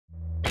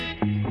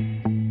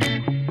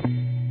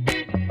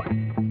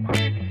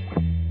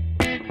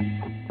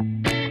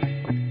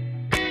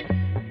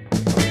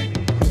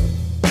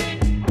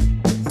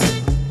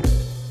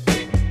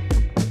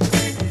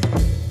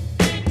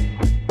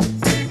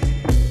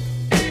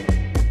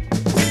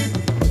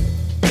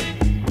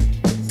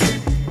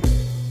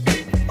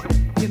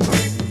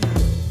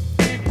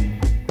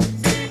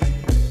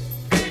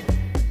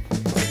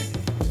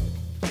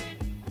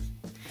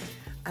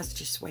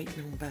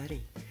waiting on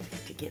Buddy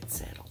to get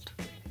settled.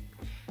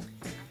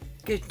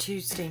 Good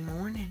Tuesday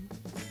morning.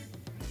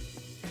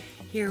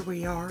 Here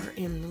we are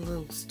in the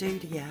little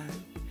studio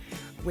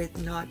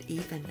with not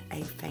even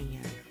a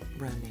fan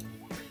running.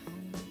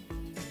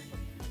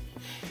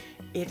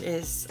 It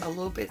is a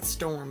little bit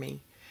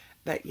stormy,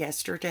 but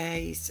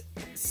yesterday's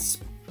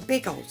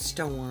big old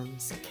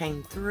storms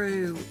came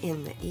through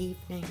in the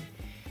evening,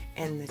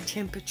 and the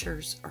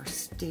temperatures are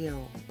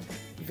still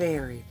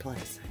very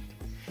pleasant.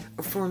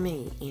 For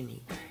me, anyway.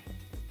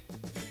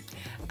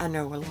 I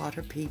know a lot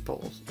of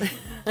people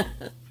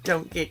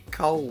don't get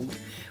cold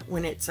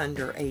when it's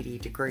under 80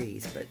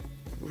 degrees, but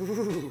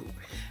ooh,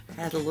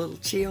 had a little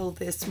chill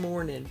this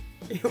morning.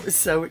 It was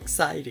so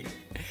exciting.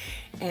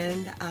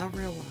 And I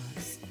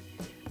realized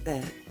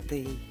that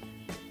the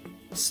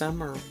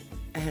summer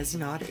has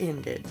not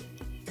ended.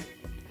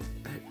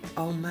 But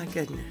oh my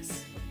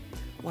goodness,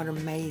 what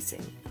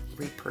amazing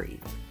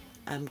reprieve.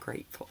 I'm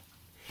grateful.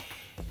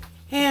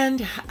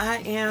 And I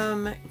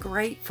am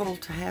grateful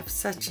to have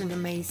such an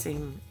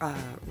amazing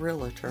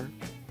realtor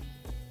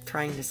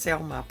trying to sell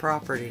my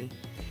property.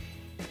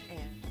 And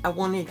I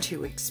wanted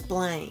to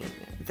explain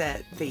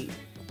that the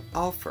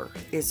offer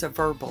is a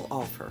verbal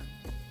offer.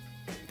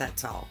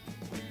 That's all.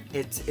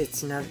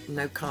 It's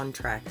no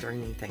contract or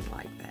anything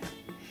like that.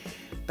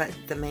 But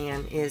the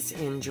man is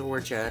in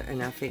Georgia,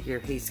 and I figure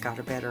he's got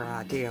a better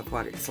idea of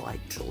what it's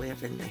like to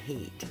live in the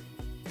heat.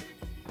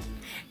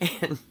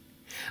 And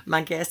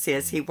my guess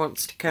is he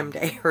wants to come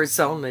to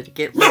Arizona to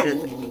get rid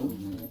of the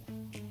heat.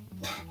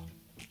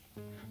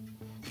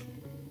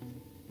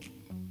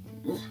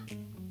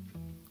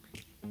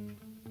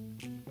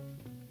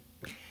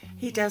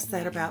 He does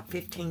that about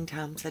 15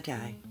 times a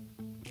day.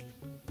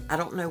 I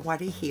don't know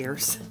what he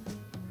hears.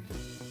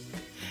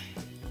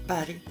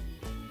 Buddy.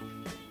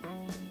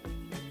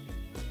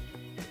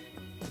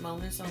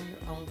 Mona's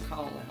on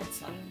call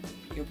outside.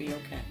 You'll be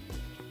okay.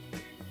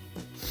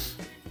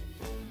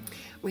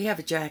 We have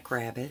a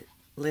jackrabbit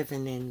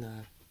living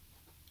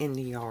in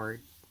the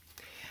yard.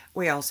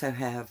 We also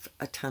have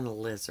a ton of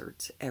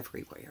lizards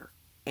everywhere,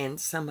 and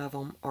some of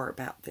them are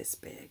about this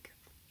big,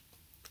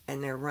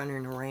 and they're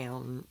running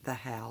around the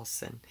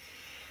house,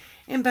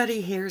 and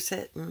Buddy hears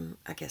it, and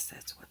I guess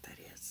that's what that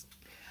is.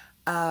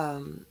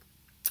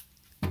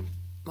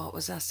 What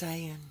was I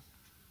saying?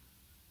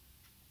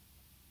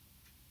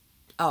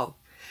 Oh,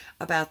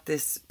 about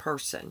this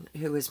person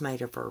who has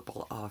made a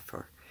verbal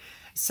offer.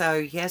 So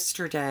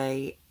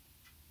yesterday,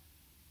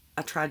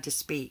 I tried to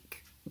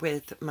speak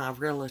with my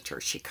realtor.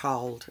 She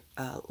called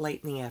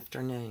late in the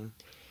afternoon.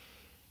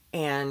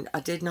 And I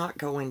did not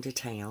go into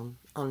town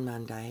on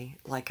Monday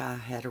like I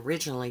had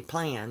originally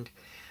planned,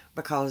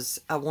 because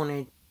I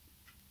wanted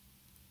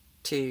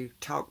to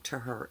talk to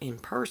her in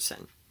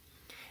person.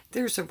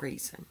 There's a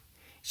reason.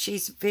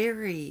 She's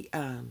very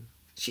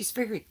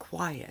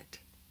quiet.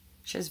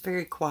 She has a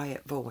very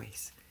quiet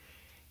voice.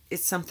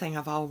 It's something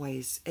I've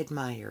always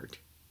admired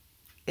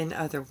in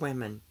other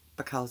women,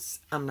 because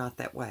I'm not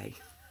that way.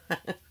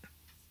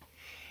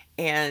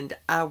 And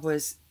I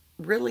was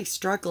really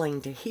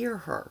struggling to hear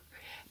her,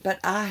 but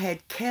I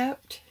had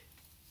kept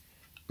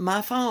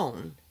my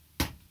phone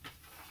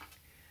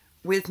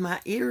with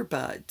my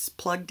earbuds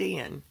plugged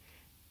in,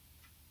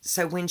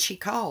 so when she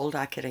called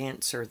I could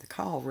answer the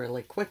call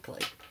really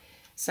quickly.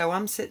 So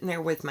I'm sitting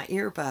there with my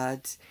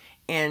earbuds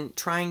and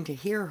trying to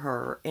hear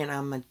her, and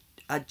I'm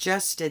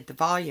adjusted the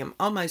volume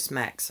almost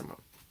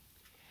maximum.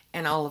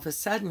 And all of a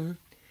sudden,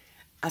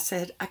 I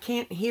said, I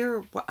can't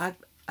hear, I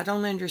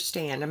don't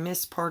understand. I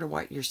missed part of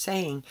what you're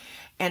saying.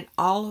 And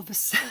all of a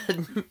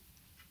sudden,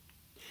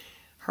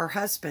 her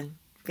husband,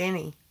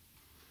 Vinny,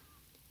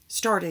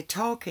 started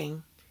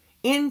talking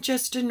in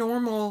just a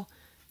normal,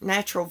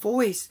 natural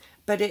voice.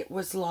 But it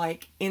was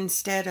like,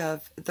 instead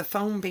of the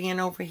phone being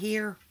over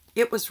here,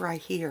 it was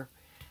right here.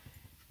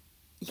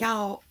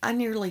 Y'all, I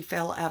nearly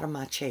fell out of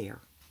my chair.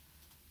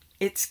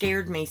 It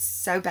scared me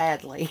so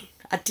badly.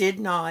 I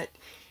did not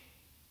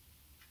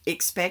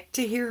expect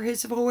to hear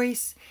his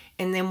voice,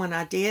 and then when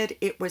I did,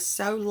 it was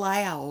so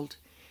loud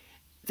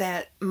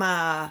that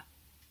my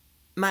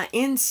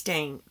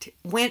instinct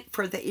went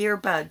for the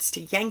earbuds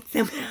to yank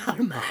them out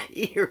of my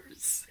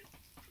ears.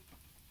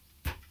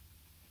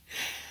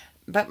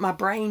 But my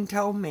brain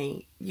told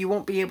me, you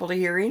won't be able to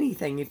hear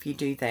anything if you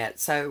do that.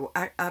 So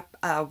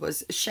I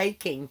was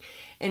shaking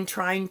and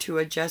trying to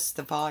adjust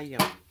the volume.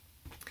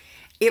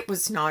 It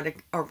was not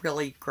a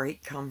really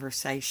great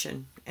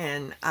conversation,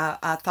 and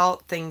I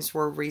thought things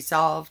were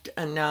resolved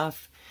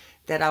enough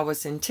that I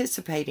was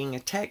anticipating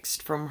a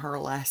text from her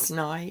last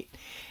night,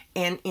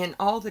 and in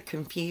all the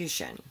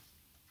confusion,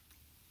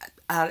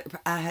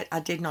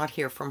 I did not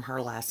hear from her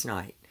last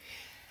night.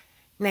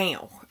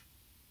 Now,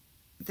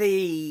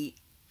 the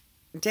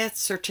death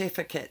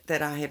certificate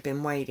that I have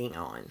been waiting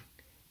on,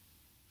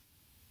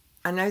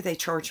 I know they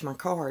charge my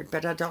card,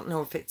 but I don't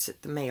know if it's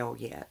at the mail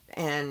yet,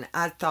 and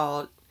I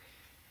thought,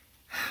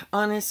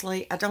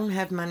 honestly, I don't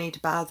have money to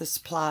buy the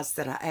supplies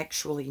that I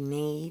actually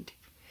need.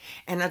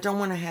 And I don't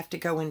want to have to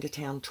go into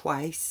town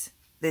twice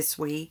this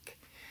week.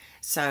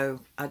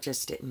 So I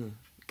just didn't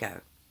go.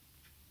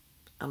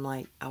 I'm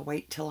like, I'll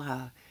wait till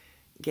I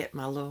get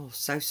my little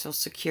Social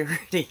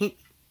Security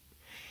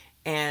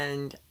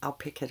and I'll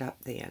pick it up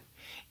then.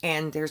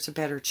 And there's a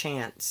better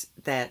chance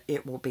that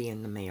it will be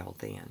in the mail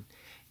then.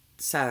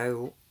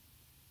 So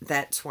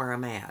that's where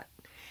I'm at.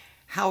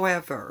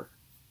 However,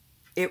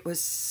 it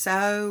was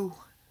so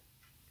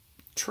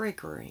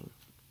triggering.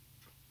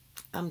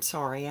 I'm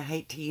sorry, I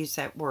hate to use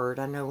that word.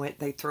 I know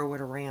they throw it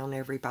around,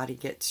 everybody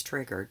gets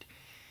triggered.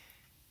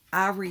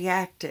 I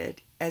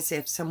reacted as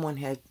if someone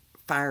had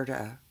fired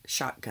a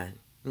shotgun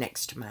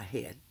next to my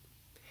head.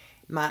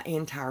 My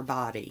entire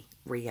body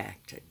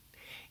reacted.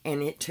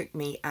 And it took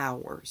me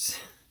hours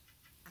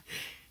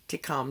to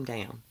calm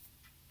down.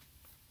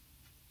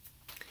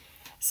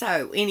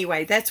 So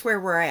anyway, that's where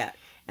we're at.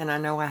 And I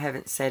know I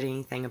haven't said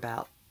anything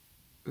about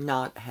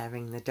not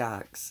having the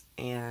ducks.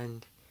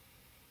 And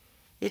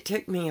it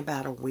took me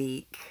about a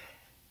week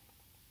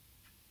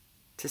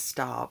to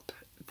stop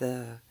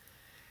the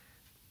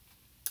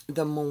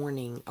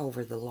mourning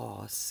over the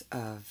loss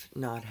of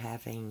not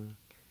having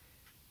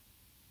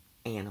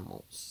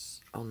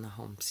animals on the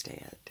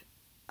homestead.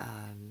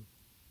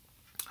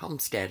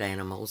 Homestead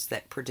animals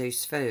that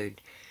produce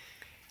food.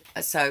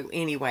 So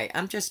anyway,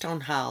 I'm just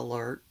on high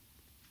alert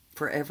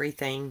for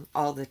everything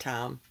all the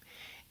time.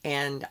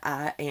 And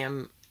I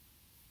am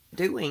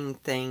doing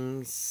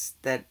things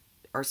that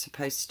are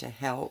supposed to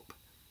help.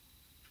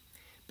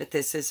 But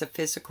this is a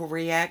physical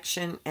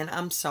reaction, and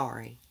I'm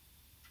sorry.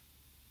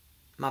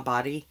 My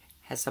body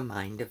has a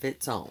mind of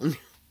its own.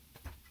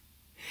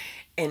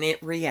 And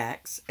it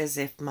reacts as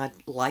if my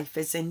life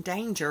is in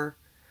danger,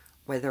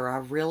 whether I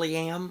really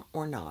am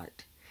or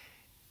not.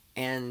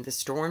 And the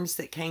storms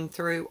that came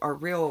through are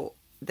real.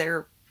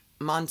 They're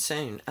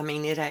monsoon. I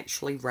mean, it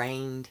actually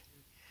rained.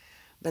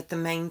 But the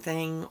main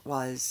thing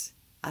was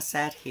I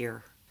sat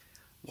here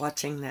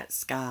watching that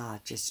sky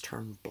just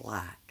turn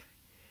black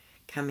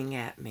coming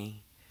at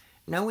me,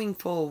 knowing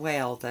full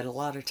well that a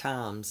lot of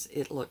times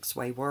it looks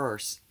way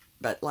worse.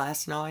 But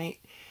last night,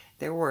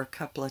 there were a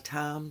couple of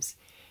times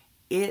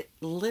it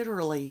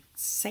literally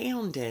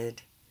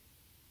sounded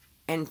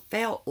and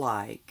felt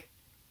like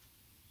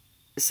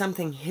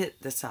something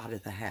hit the side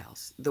of the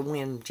house. The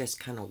wind just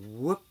kind of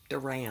whooped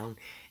around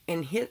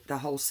and hit the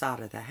whole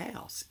side of the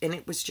house. And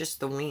it was just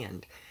the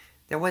wind.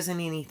 There wasn't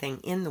anything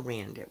in the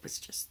wind. It was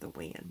just the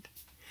wind.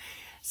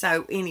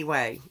 So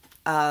anyway,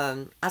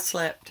 I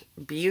slept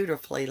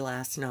beautifully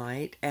last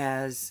night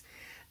as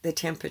the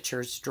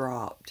temperatures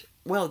dropped.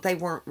 Well, they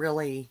weren't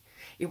really,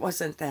 it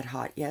wasn't that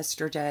hot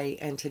yesterday,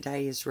 and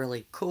today is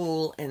really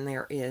cool, and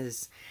there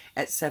is,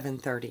 at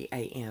 7:30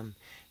 a.m.,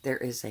 there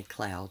is a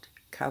cloud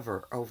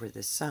cover over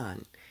the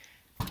sun.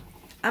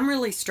 I'm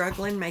really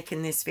struggling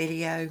making this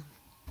video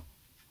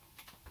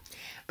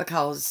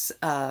because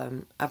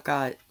I've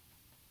got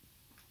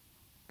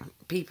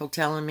people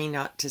telling me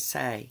not to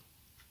say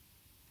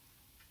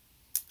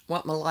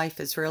what my life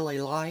is really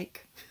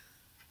like.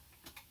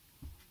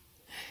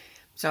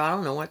 So I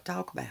don't know what to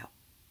talk about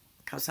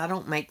because I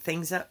don't make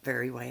things up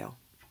very well.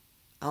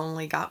 I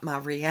only got my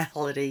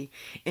reality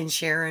and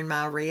sharing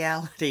my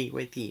reality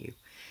with you.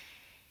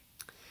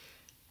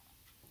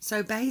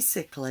 So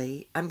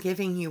basically, I'm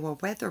giving you a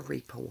weather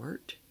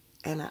report,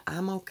 and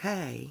I'm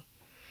okay,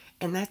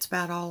 and that's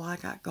about all I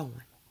got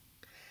going.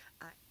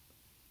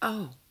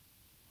 I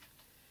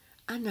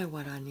know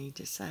what I need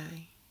to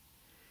say.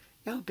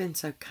 Y'all have been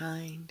so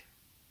kind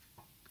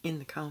in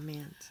the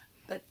comments,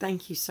 but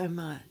thank you so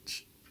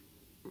much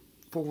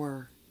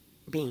for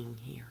being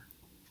here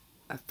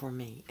for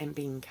me and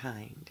being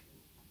kind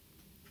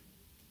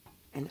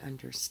and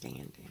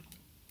understanding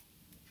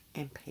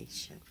and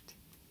patient.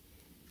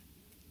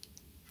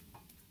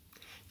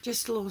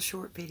 Just a little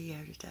short video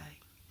today.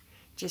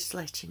 Just to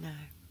let you know,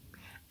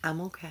 I'm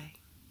okay.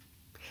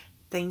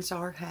 Things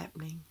are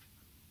happening.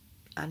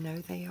 I know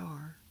they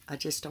are. I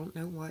just don't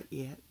know what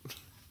yet.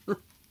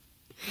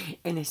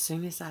 And as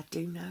soon as I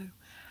do know,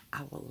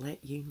 I will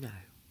let you know.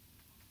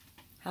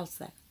 How's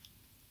that?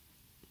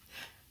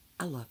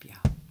 I love y'all.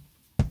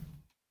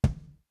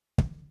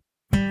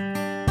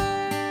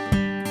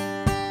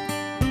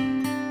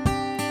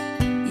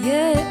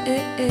 Yeah.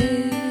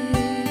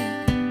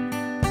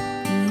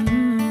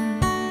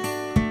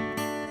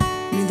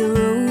 May the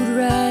road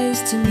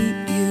rise to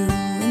meet you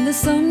and the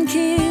sun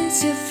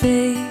kiss your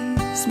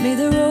face. May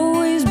there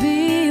always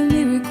be a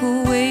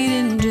miracle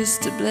waiting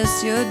just to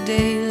bless your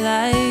day.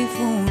 Life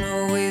won't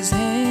always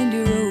hand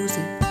you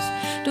roses.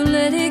 Don't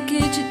let it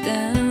get you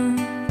down.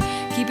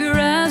 Keep your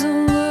eyes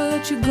on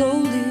what your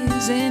goal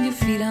is and your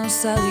feet on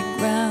solid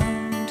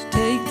ground.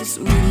 Take this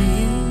with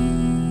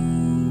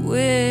you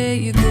where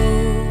you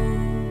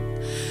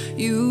go.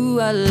 You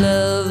are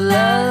love,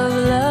 love,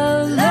 love.